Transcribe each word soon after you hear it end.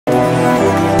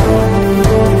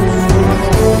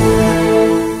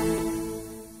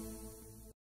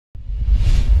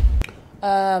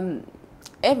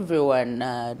Everyone,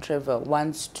 Trevor,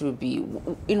 wants to be,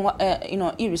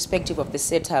 irrespective of the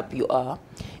setup you are,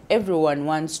 everyone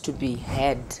wants to be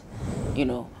heard,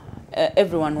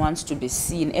 everyone wants to be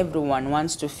seen, everyone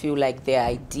wants to feel like their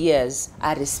ideas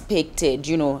are respected,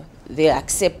 they're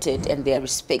accepted and they're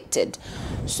respected.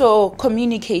 So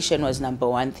communication was number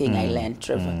one thing I learned,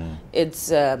 Trevor.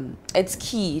 It's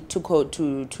key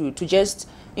to just,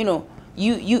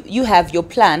 you have your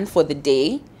plan for the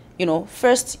day,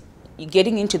 first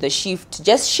getting into the shift,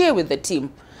 just share with the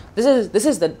team. These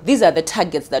are the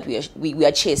targets that we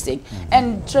are chasing.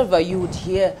 And Trevor, you would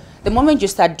hear the moment you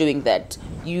start doing that,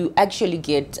 you actually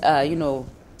get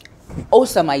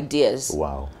awesome ideas.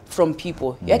 Wow. From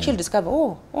people. You actually discover,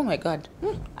 oh my God,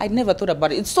 I'd never thought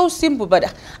about it. It's so simple,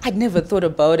 but I'd never thought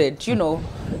about it,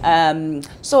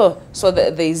 So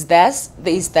there's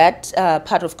that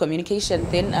part of communication.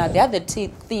 Then the other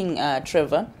thing,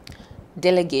 Trevor,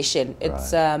 delegation.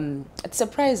 It's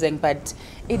surprising, but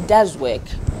it does work,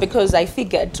 because I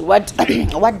figured what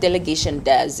delegation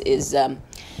does is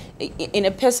in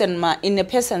a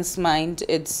person's mind,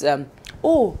 it's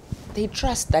they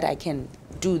trust that I can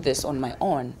do this on my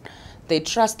own. They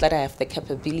trust that I have the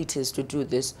capabilities to do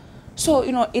this. So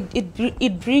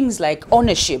it brings like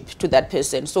ownership to that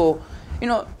person. So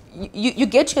you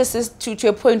get to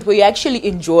a point where you actually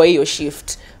enjoy your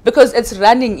shift, because it's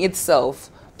running itself.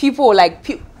 People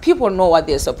know what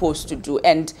they're supposed to do,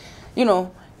 and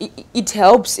it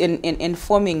helps in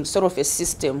forming sort of a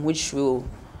system which will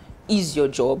ease your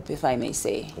job, if I may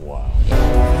say. Wow.